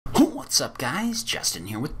What's up guys, Justin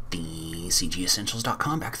here with the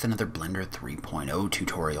CGEssentials.com, back with another Blender 3.0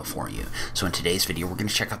 tutorial for you. So in today's video we're going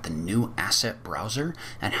to check out the new asset browser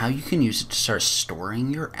and how you can use it to start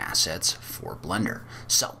storing your assets for Blender.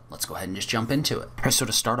 So let's go ahead and just jump into it. Alright, so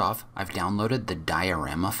to start off, I've downloaded the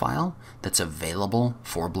Diorama file that's available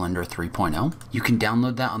for Blender 3.0. You can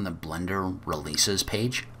download that on the Blender releases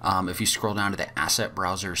page. If you scroll down to the asset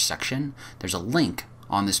browser section, there's a link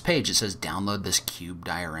on this page. It says download this cube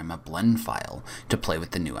diorama blend file to play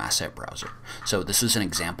with the new asset browser. So this is an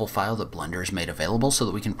example file that Blender has made available so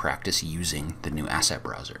that we can practice using the new asset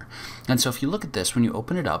browser. And so if you look at this, when you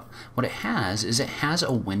open it up, what it has is it has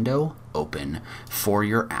a window open for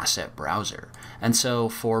your asset browser. And so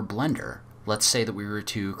for Blender, let's say that we were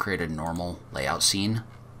to create a normal layout scene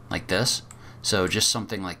like this. So just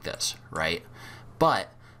something like this, right? But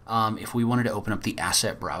if we wanted to open up the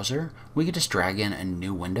asset browser, we could just drag in a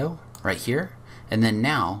new window right here. And then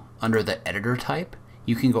now, under the editor type,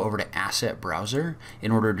 you can go over to asset browser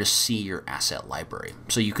in order to see your asset library.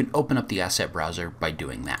 So you can open up the asset browser by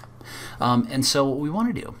doing that. And so what we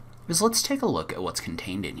want to do is let's take a look at what's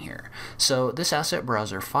contained in here. So this asset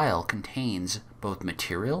browser file contains both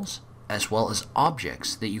materials as well as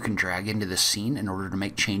objects that you can drag into the scene in order to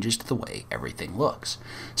make changes to the way everything looks.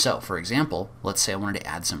 So for example, let's say I wanted to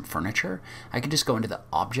add some furniture. I could just go into the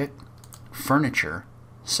object furniture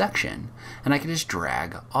section and I could just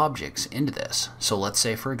drag objects into this. So let's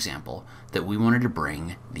say for example that we wanted to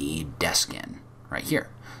bring the desk in right here.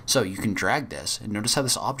 So you can drag this and notice how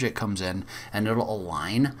this object comes in and it'll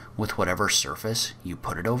align with whatever surface you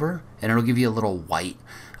put it over, and it'll give you a little white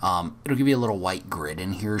grid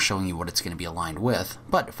in here showing you what it's going to be aligned with.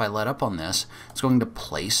 But if I let up on this, it's going to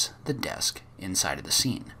place the desk inside of the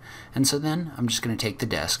scene. And so then I'm just going to take the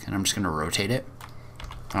desk and I'm just going to rotate it.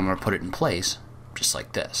 I'm going to put it in place just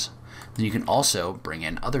like this. Then you can also bring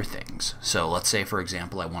in other things. So let's say for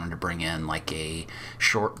example I wanted to bring in like a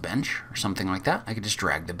short bench or something like that. I could just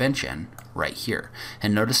drag the bench in right here.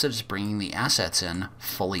 And notice that it's bringing the assets in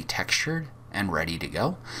fully textured and ready to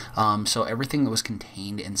go. So everything that was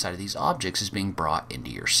contained inside of these objects is being brought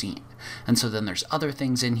into your scene. And so then there's other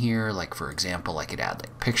things in here, like for example I could add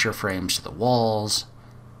like picture frames to the walls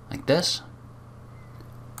like this,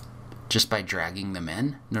 just by dragging them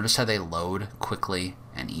in. Notice how they load quickly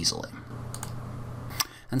and easily.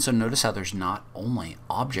 And so notice how there's not only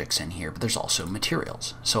objects in here, but there's also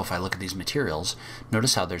materials. So if I look at these materials,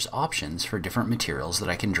 notice how there's options for different materials that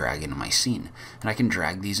I can drag into my scene. And I can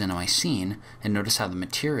drag these into my scene, and notice how the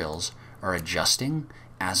materials are adjusting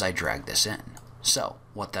as I drag this in. So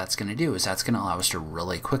what that's going to do is that's going to allow us to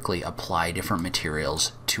really quickly apply different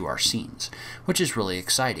materials to our scenes, which is really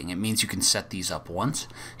exciting. It means you can set these up once,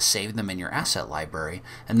 save them in your asset library,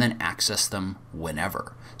 and then access them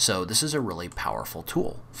whenever. So this is a really powerful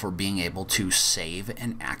tool for being able to save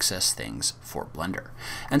and access things for Blender.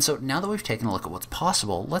 And so now that we've taken a look at what's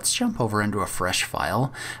possible, let's jump over into a fresh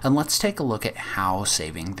file and let's take a look at how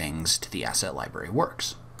saving things to the asset library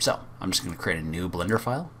works. So I'm just going to create a new Blender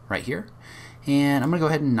file right here. And I'm going to go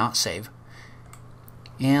ahead and not save.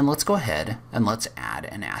 And let's go ahead and let's add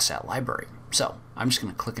an asset library. So I'm just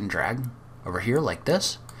going to click and drag over here like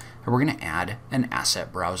this, and we're going to add an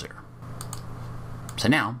asset browser. So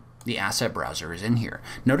now the asset browser is in here.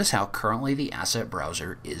 Notice how currently the asset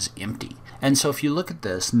browser is empty. And so if you look at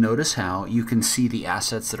this, notice how you can see the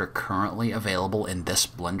assets that are currently available in this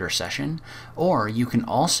Blender session, or you can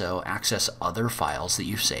also access other files that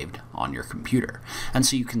you've saved on your computer. And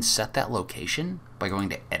so you can set that location by going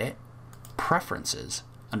to Edit, Preferences,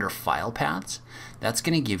 under File Paths. That's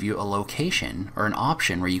going to give you a location or an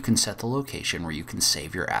option where you can set the location where you can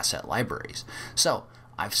save your asset libraries. So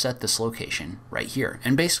I've set this location right here,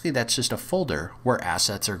 and basically that's just a folder where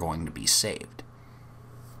assets are going to be saved.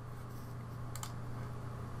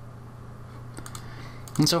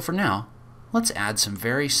 And so for now, let's add some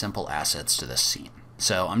very simple assets to this scene.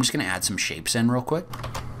 So I'm just going to add some shapes in real quick.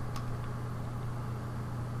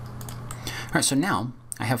 Alright, so now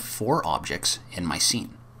I have 4 objects in my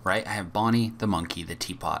scene. Right? I have Bonnie, the monkey, the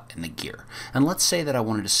teapot, and the gear. And let's say that I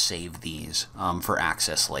wanted to save these for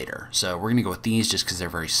access later. So we're going to go with these just because they're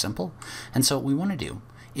very simple. And so what we want to do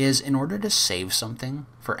is, in order to save something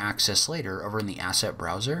for access later over in the asset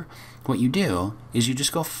browser, what you do is you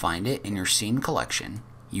just go find it in your scene collection,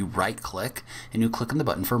 you right click, and you click on the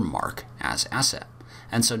button for Mark as Asset.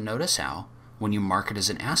 And so notice how when you mark it as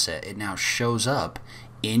an asset, it now shows up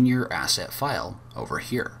in your asset file over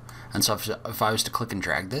here. And so if I was to click and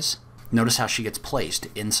drag this, notice how she gets placed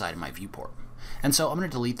inside of my viewport. And so I'm going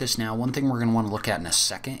to delete this now. One thing we're going to want to look at in a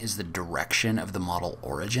second is the direction of the model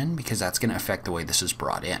origin, because that's going to affect the way this is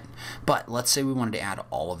brought in. But let's say we wanted to add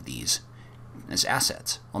all of these as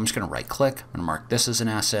assets. Well, I'm just going to right click. I'm going to mark this as an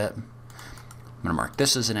asset. I'm going to mark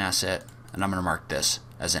this as an asset, and I'm going to mark this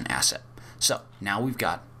as an asset. So now we've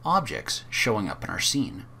got objects showing up in our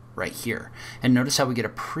scene right here. And notice how we get a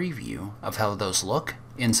preview of how those look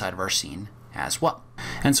inside of our scene as well.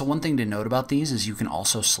 And so one thing to note about these is you can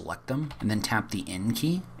also select them and then tap the N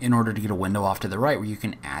key in order to get a window off to the right where you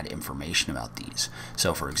can add information about these.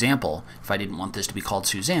 So for example, if I didn't want this to be called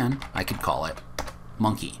Suzanne, I could call it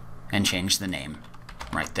Monkey and change the name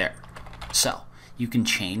right there. So you can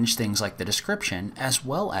change things like the description as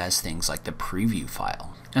well as things like the preview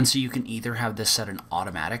file. And so you can either have this set an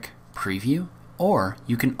automatic preview, or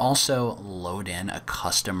you can also load in a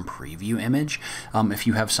custom preview image if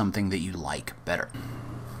you have something that you like better.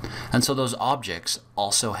 And so those objects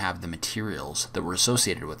also have the materials that were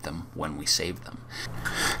associated with them when we saved them.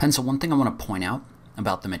 And so one thing I want to point out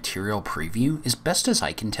about the material preview is, best as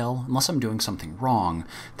I can tell, unless I'm doing something wrong,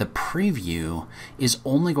 the preview is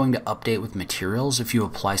only going to update with materials if you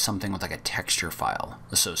apply something with like a texture file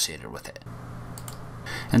associated with it.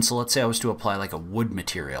 And so let's say I was to apply like a wood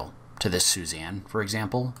material to this Suzanne, for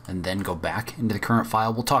example, and then go back into the current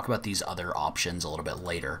file. We'll talk about these other options a little bit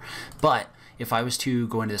later. But if I was to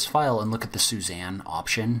go into this file and look at the Suzanne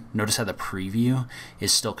option, notice how the preview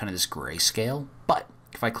is still kind of this grayscale. But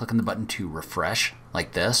if I click on the button to refresh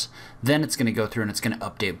like this, then it's going to go through and it's going to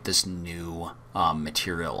update this new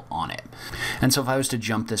material on it. And so if I was to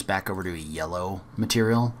jump this back over to a yellow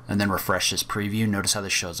material and then refresh this preview, notice how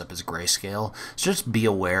this shows up as grayscale. So just be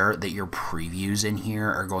aware that your previews in here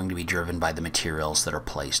are going to be driven by the materials that are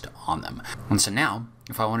placed on them. And so now,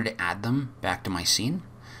 if I wanted to add them back to my scene,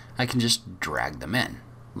 I can just drag them in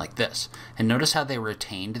like this. And notice how they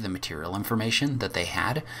retained the material information that they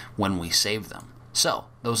had when we saved them. So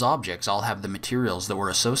those objects all have the materials that were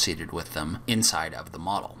associated with them inside of the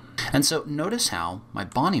model. And so notice how my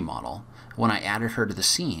Bonnie model, when I added her to the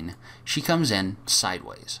scene, she comes in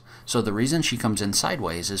sideways. So the reason she comes in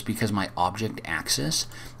sideways is because my object axis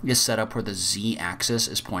is set up where the Z axis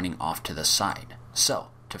is pointing off to the side. So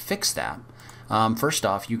to fix that, first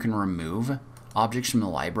off, you can remove objects from the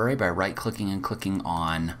library by right-clicking and clicking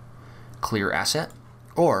on Clear Asset,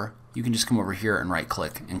 or you can just come over here and right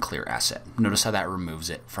click and clear asset. Notice how that removes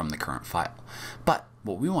it from the current file. But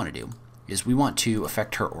what we want to do is we want to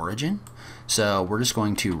affect her origin. So we're just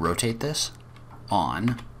going to rotate this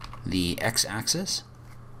on the x-axis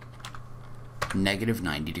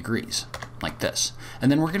 -90 degrees like this. And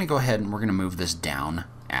then we're going to go ahead and we're going to move this down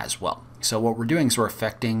as well. So what we're doing is we're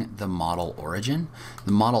affecting the model origin.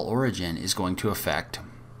 The model origin is going to affect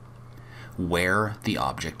where the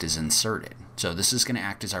object is inserted. So this is going to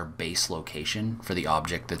act as our base location for the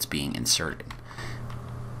object that's being inserted.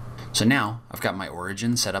 So now I've got my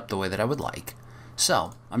origin set up the way that I would like.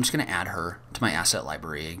 So I'm just going to add her to my asset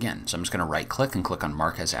library again. So I'm just going to right click and click on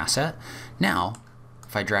Mark as Asset. Now,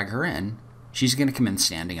 if I drag her in, she's going to come in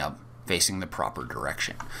standing up facing the proper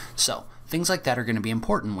direction. So things like that are going to be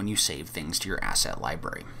important when you save things to your asset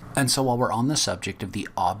library. And so while we're on the subject of the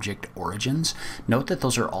object origins, note that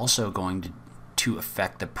those are also going to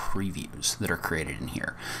affect the previews that are created in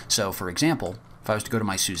here. So for example, if I was to go to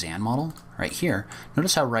my Suzanne model right here,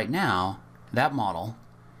 notice how right now that model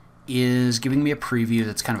is giving me a preview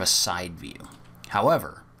that's kind of a side view.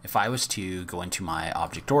 However, if I was to go into my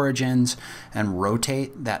object origins and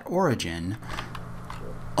rotate that origin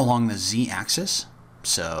along the Z-axis,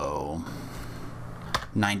 so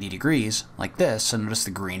 90 degrees like this, so notice the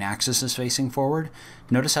green axis is facing forward.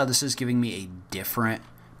 Notice how this is giving me a different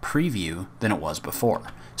preview than it was before.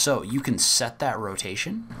 So you can set that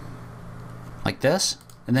rotation like this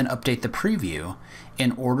and then update the preview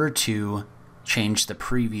in order to change the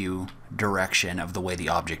preview direction of the way the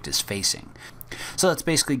object is facing. So that's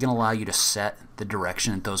basically going to allow you to set the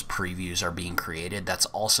direction that those previews are being created. That's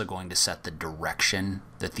also going to set the direction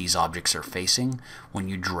that these objects are facing when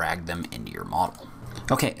you drag them into your model.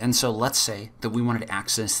 Okay, and so let's say that we wanted to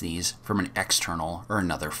access these from an external or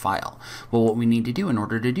another file. Well, what we need to do in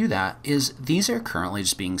order to do that is these are currently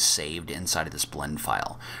just being saved inside of this blend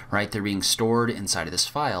file, right? They're being stored inside of this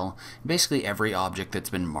file. Basically, every object that's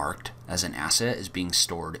been marked as an asset is being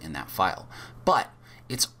stored in that file. But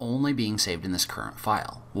it's only being saved in this current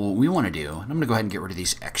file. Well, what we want to do, and I'm going to go ahead and get rid of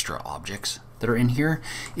these extra objects that are in here,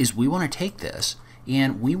 is we want to take this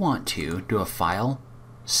and we want to do a file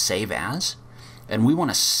save as, and we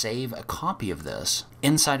want to save a copy of this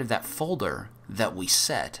inside of that folder that we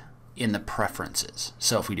set in the preferences.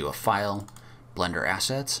 So if we do a file, Blender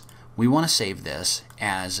Assets, we want to save this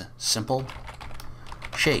as simple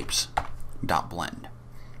shapes.blend.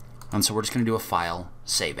 And so we're just going to do a file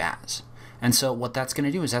save as. And so what that's going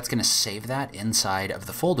to do is that's going to save that inside of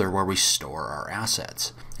the folder where we store our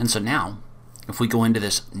assets. And so now, if we go into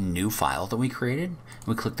this new file that we created,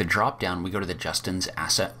 we click the drop down, we go to the Justin's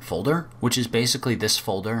asset folder, which is basically this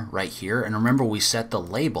folder right here. And remember, we set the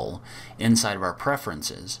label inside of our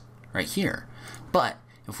preferences right here. But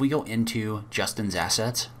if we go into Justin's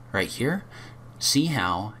assets right here, see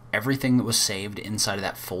how everything that was saved inside of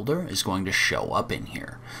that folder is going to show up in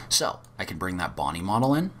here. So I could bring that Bonnie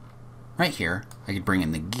model in right here. I could bring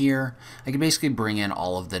in the gear. I could basically bring in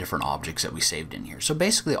all of the different objects that we saved in here. So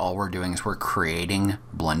basically all we're doing is we're creating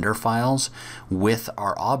Blender files with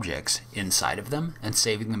our objects inside of them and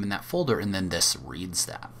saving them in that folder, and then this reads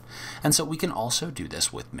that. And so we can also do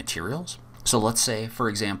this with materials. So let's say, for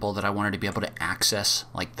example, that I wanted to be able to access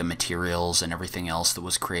like the materials and everything else that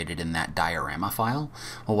was created in that diorama file.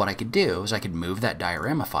 Well, what I could do is I could move that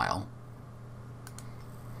diorama file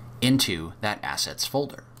into that assets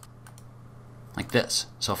folder like this.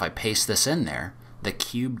 So if I paste this in there, the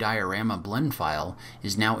cube diorama blend file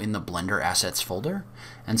is now in the Blender assets folder.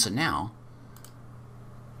 And so now,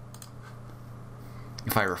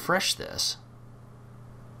 if I refresh this,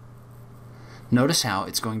 notice how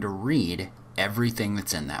it's going to read everything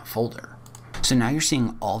that's in that folder. So now you're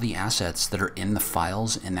seeing all the assets that are in the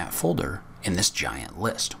files in that folder in this giant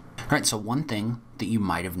list. All right, so one thing that you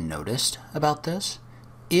might have noticed about this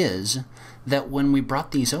is that when we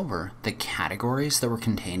brought these over, the categories that were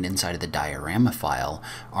contained inside of the diorama file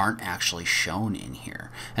aren't actually shown in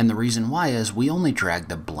here. And the reason why is we only dragged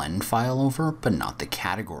the blend file over, but not the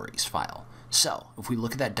categories file. So if we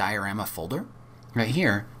look at that diorama folder, right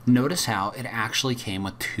here, notice how it actually came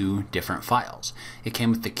with two different files. It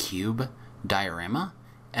came with the cube diorama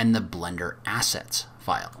and the Blender assets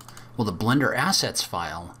file. Well, the Blender assets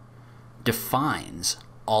file defines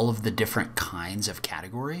all of the different kinds of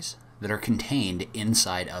categories that are contained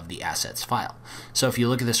inside of the assets file. So if you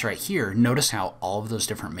look at this right here, notice how all of those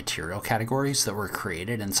different material categories that were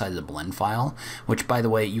created inside the blend file, which by the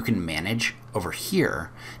way you can manage over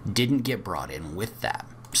here, didn't get brought in with that.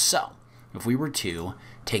 So if we were to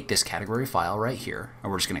take this category file right here,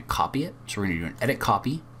 and we're just going to copy it, so we're going to do an edit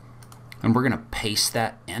copy, and we're going to paste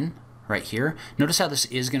that in right here. Notice how this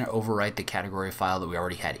is going to overwrite the category file that we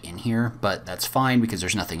already had in here, but that's fine because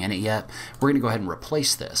there's nothing in it yet. We're going to go ahead and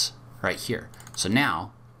replace this right here. So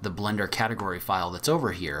now the Blender category file that's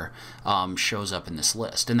over here shows up in this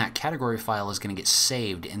list, and that category file is going to get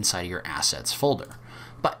saved inside of your assets folder.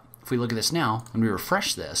 But if we look at this now, when we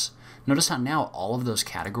refresh this, notice how now all of those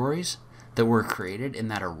categories that were created in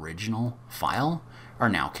that original file are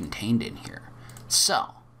now contained in here. So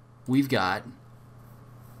we've got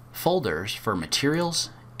folders for materials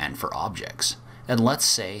and for objects. And let's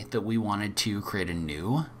say that we wanted to create a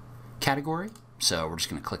new category. So we're just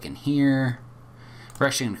going to click in here. We're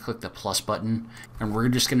actually going to click the plus button, and we're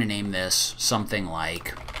just going to name this something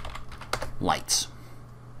like lights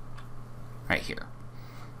right here.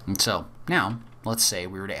 And so now let's say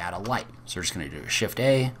we were to add a light. So we're just going to do a Shift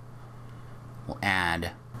A. We'll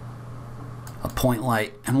add a point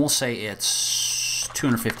light, and we'll say it's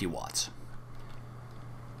 250 watts.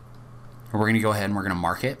 We're going to go ahead and we're going to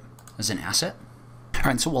mark it as an asset. All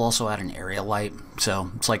right, so we'll also add an area light. So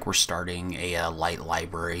it's like we're starting a light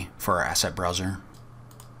library for our asset browser.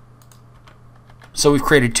 So we've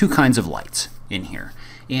created two kinds of lights in here,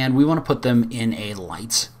 and we want to put them in a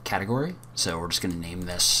lights category. So we're just going to name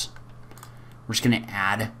this, we're just going to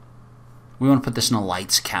add, we want to put this in a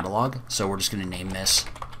lights catalog. So we're just going to name this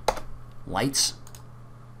lights.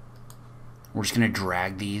 We're just going to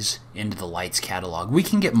drag these into the lights catalog. We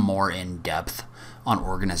can get more in depth on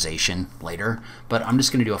organization later, but I'm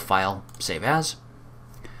just going to do a file save as.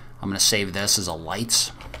 I'm going to save this as a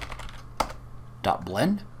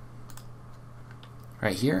lights.blend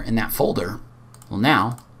right here in that folder. Well,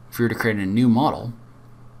 now if we were to create a new model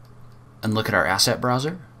and look at our asset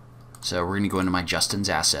browser, so we're going to go into my Justin's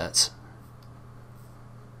assets,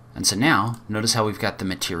 and so now notice how we've got the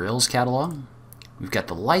materials catalog, we've got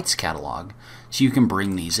the lights catalog, so you can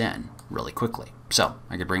bring these in really quickly. So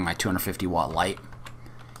I could bring my 250 watt light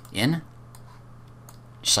in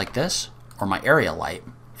just like this, or my area light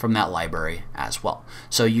from that library as well.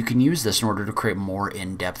 So you can use this in order to create more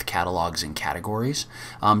in-depth catalogs and categories.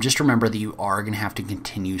 Just remember that you are going to have to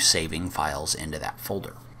continue saving files into that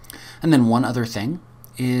folder. And then one other thing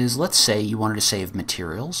is, let's say you wanted to save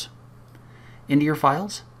materials into your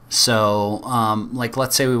files. So like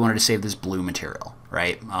let's say we wanted to save this blue material,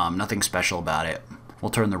 right? Nothing special about it. We'll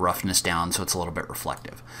turn the roughness down so it's a little bit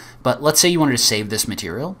reflective. But let's say you wanted to save this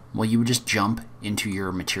material. Well, you would just jump into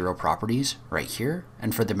your material properties right here,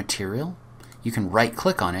 and for the material, you can right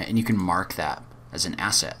click on it and you can mark that as an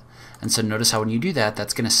asset. And so notice how when you do that,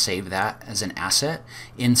 that's going to save that as an asset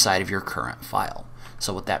inside of your current file.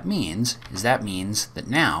 So what that means is that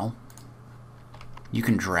now you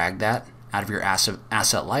can drag that out of your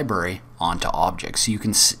asset library onto objects. So you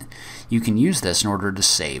can use this in order to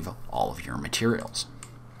save all of your materials.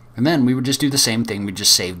 And then we would just do the same thing. We'd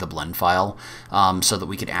just save the blend file so that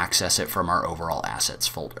we could access it from our overall assets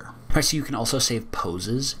folder. Alright, so you can also save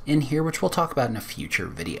poses in here, which we'll talk about in a future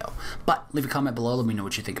video. But leave a comment below. Let me know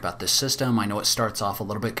what you think about this system. I know it starts off a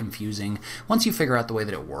little bit confusing. Once you figure out the way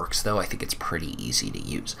that it works, though, I think it's pretty easy to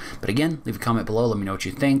use. But again, leave a comment below. Let me know what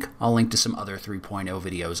you think. I'll link to some other 3.0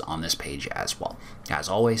 videos on this page as well. As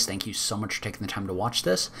always, thank you so much for taking the time to watch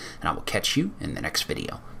this, and I will catch you in the next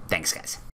video. Thanks, guys.